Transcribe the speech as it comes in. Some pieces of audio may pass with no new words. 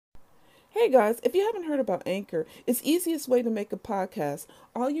Hey guys, if you haven't heard about Anchor, it's the easiest way to make a podcast.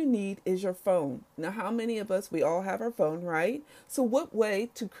 All you need is your phone. Now, how many of us, we all have our phone, right? So what way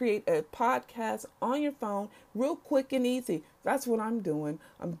to create a podcast on your phone real quick and easy? That's what I'm doing.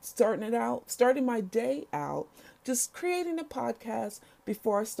 I'm starting my day out, just creating a podcast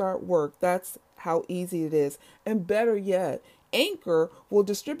before I start work. That's how easy it is. And better yet, Anchor will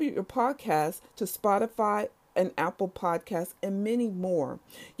distribute your podcast to Spotify and Apple Podcasts, and many more.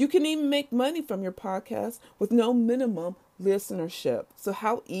 You can even make money from your podcast with no minimum listenership. So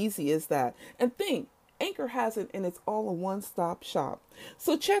how easy is that? And think, Anchor has it and it's all a one-stop shop.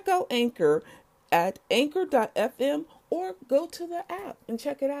 So check out Anchor at anchor.fm or go to the app and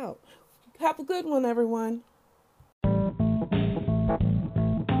check it out. Have a good one, everyone.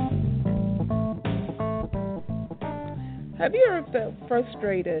 Have you ever felt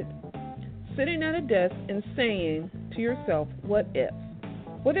frustrated sitting at a desk and saying to yourself, what if?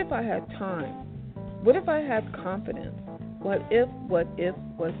 What if I had time? What if I had confidence? What if, what if,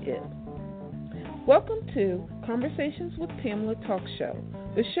 what if? Welcome to Conversations with Pamela Talk Show,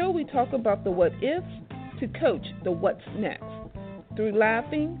 the show we talk about the what ifs to coach the what's next through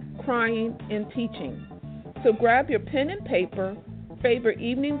laughing, crying, and teaching. So grab your pen and paper, favorite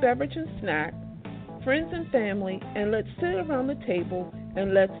evening beverage and snack, friends and family, and let's sit around the table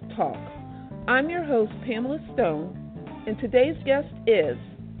and let's talk. I'm your host, Pamela Stone, and today's guest is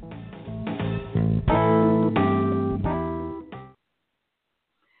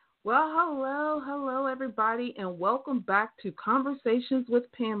hello, everybody, and welcome back to Conversations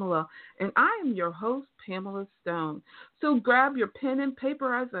with Pamela, and I am your host, Pamela Stone. So grab your pen and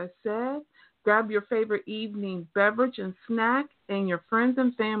paper, as I said, grab your favorite evening beverage and snack, and your friends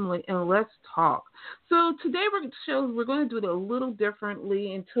and family, and let's talk. So today we're going to do it a little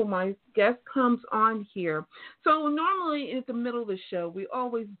differently until my guest comes on here. So normally at the middle of the show, we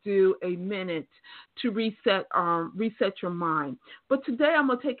always do a minute to reset your mind. But today I'm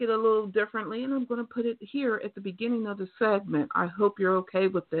going to take it a little differently, and I'm going to put it here at the beginning of the segment. I hope you're okay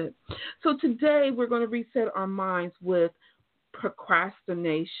with it. So today we're going to reset our minds with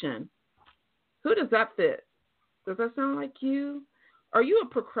procrastination. Who does that fit? Does that sound like you? Are you a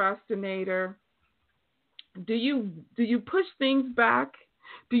procrastinator? Do you push things back?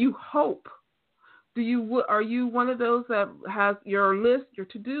 Do you hope? Are you one of those that has your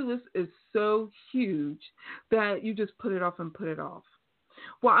to-do list is so huge that you just put it off and put it off?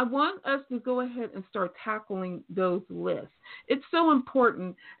 Well, I want us to go ahead and start tackling those lists. It's so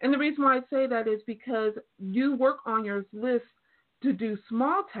important. And the reason why I say that is because you work on your list to do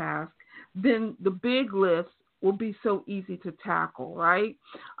small tasks, then the big list will be so easy to tackle, right?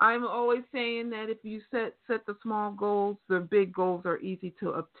 I'm always saying that if you set the small goals, the big goals are easy to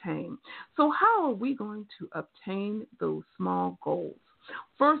obtain. So how are we going to obtain those small goals?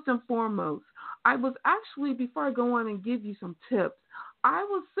 First and foremost, I was actually, before I go on and give you some tips, I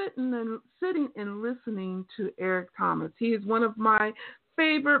was sitting and listening to Eric Thomas. He is one of my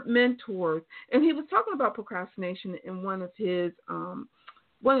favorite mentors, and he was talking about procrastination in one of his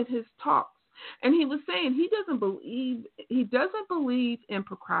talks. And he was saying he doesn't believe in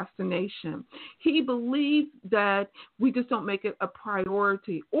procrastination. He believes that we just don't make it a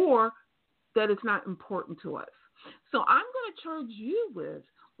priority or that it's not important to us. So I'm going to charge you with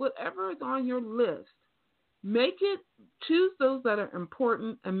whatever is on your list. Choose those that are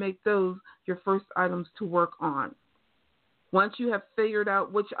important and make those your first items to work on. Once you have figured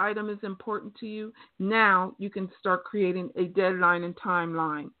out which item is important to you, now you can start creating a deadline and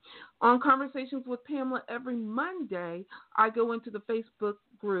timeline. On Conversations with Pamela, every Monday, I go into the Facebook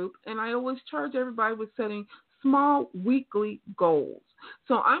group, and I always charge everybody with setting small weekly goals.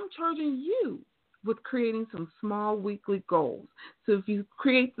 So I'm charging you with creating some small weekly goals. So if you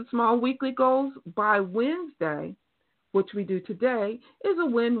create the small weekly goals by Wednesday, which we do today, is a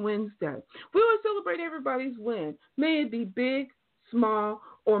Win Wednesday. We always celebrate everybody's win. May it be big, small,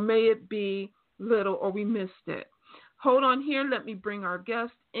 or may it be little, or we missed it. Hold on here. Let me bring our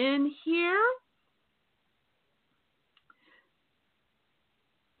guest in here.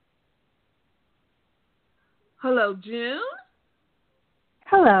 Hello, June.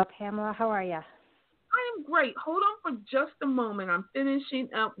 Hello, Pamela. How are you? I am great. Hold on for just a moment. I'm finishing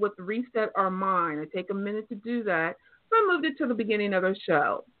up with Reset Our Mind. I take a minute to do that. So I moved it to the beginning of the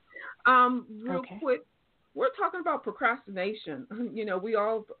show. Real quick, we're talking about procrastination. You know, we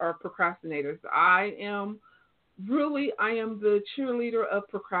all are procrastinators. I am the cheerleader of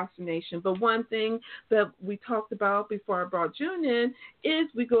procrastination. But one thing that we talked about before I brought June in is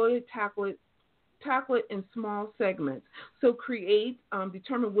we go to tackle it in small segments. So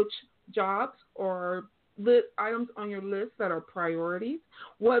determine which jobs or items on your list that are priorities.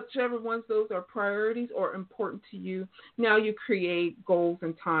 Whichever ones those are priorities or important to you, now you create goals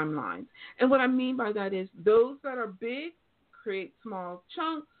and timelines. And what I mean by that is those that are big, create small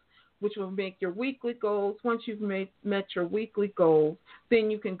chunks, which will make your weekly goals. Once you've met your weekly goals,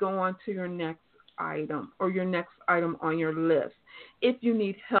 then you can go on to your next item or your next item on your list. If you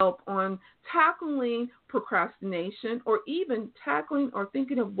need help on tackling procrastination or even tackling or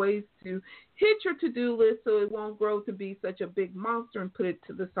thinking of ways to hit your to-do list so it won't grow to be such a big monster and put it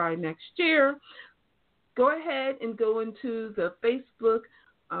to the side next year, go ahead and go into the Facebook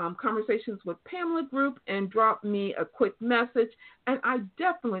Conversations with Pamela group and drop me a quick message, and I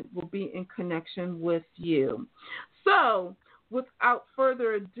definitely will be in connection with you. So, without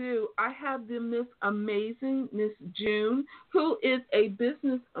further ado, I have the amazing Miss June, who is a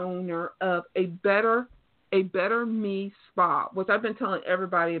business owner of a Better Me Spa, which I've been telling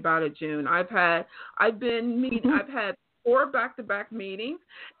everybody about it, June. I've had 4 back-to-back meetings,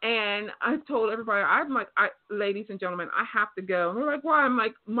 and I told everybody, ladies and gentlemen, I have to go. And they're like, why? I'm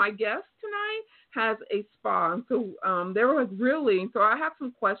like, my guest tonight has a spa. And so they were like, really? So I have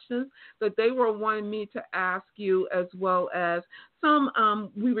some questions that they were wanting me to ask you, as well as some,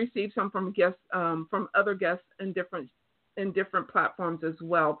 we received some from guests, from other guests in different platforms as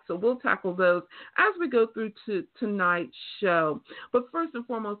well. So we'll tackle those as we go through to tonight's show. But first and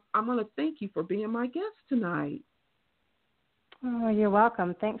foremost, I want to thank you for being my guest tonight. Oh, you're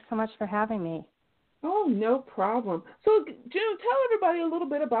welcome. Thanks so much for having me. Oh, no problem. So, June, tell everybody a little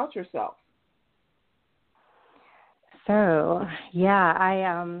bit about yourself. So, yeah,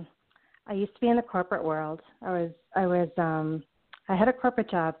 I used to be in the corporate world. I had a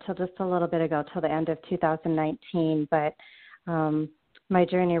corporate job till just a little bit ago, till the end of 2019. But my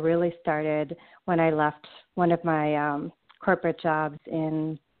journey really started when I left one of my corporate jobs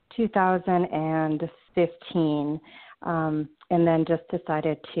in 2015. And then just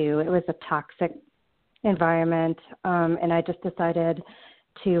decided it was a toxic environment, and I just decided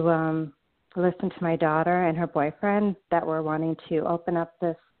to listen to my daughter and her boyfriend that were wanting to open up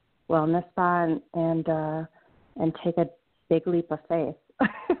this wellness spa and take a big leap of faith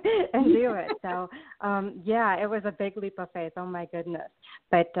and do it. So, it was a big leap of faith. Oh, my goodness.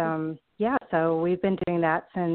 But, so we've been doing that since